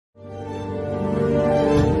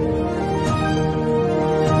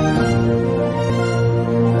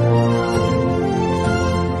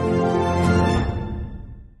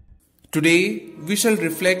Today we shall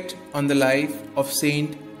reflect on the life of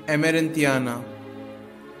St Emerentiana.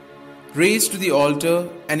 Raised to the altar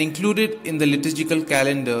and included in the liturgical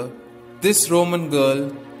calendar, this Roman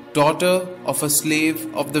girl, daughter of a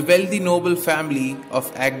slave of the wealthy noble family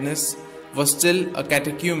of Agnes, was still a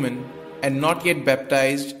catechumen and not yet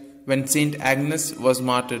baptized when St Agnes was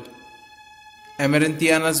martyred.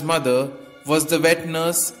 Emerentiana's mother was the wet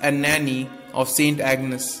nurse and nanny of St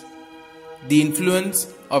Agnes. The influence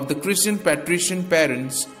of the Christian patrician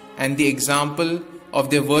parents and the example of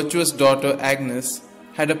their virtuous daughter Agnes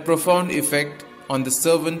had a profound effect on the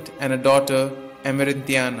servant and a daughter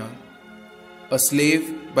Emerentiana. A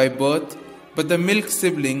slave by birth but the milk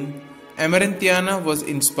sibling, Emerentiana was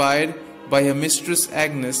inspired by her mistress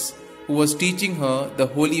Agnes, who was teaching her the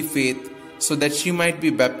holy faith so that she might be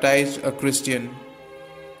baptized a Christian.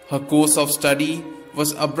 Her course of study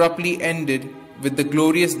was abruptly ended with the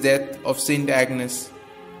glorious death of St. Agnes.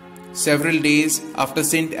 Several days after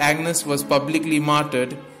St. Agnes was publicly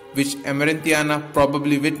martyred, which Emerentiana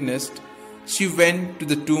probably witnessed, she went to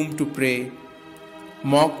the tomb to pray.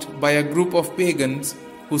 Mocked by a group of pagans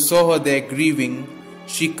who saw her there grieving,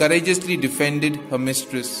 she courageously defended her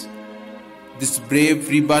mistress. This brave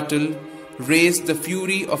rebuttal raised the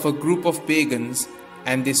fury of a group of pagans,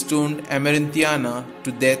 and they stoned Emerentiana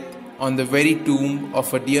to death on the very tomb of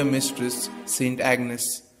her dear mistress, St.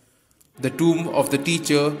 Agnes. The tomb of the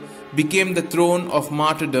teacher became the throne of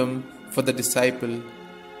martyrdom for the disciple.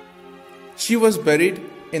 She was buried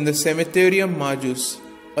in the Cemeterium Majus,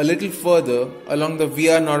 a little further along the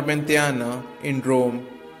Via Nomentana in Rome.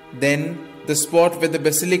 Then the spot where the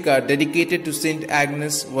basilica dedicated to St.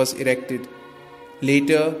 Agnes was erected.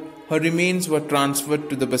 Later, her remains were transferred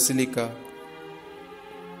to the basilica.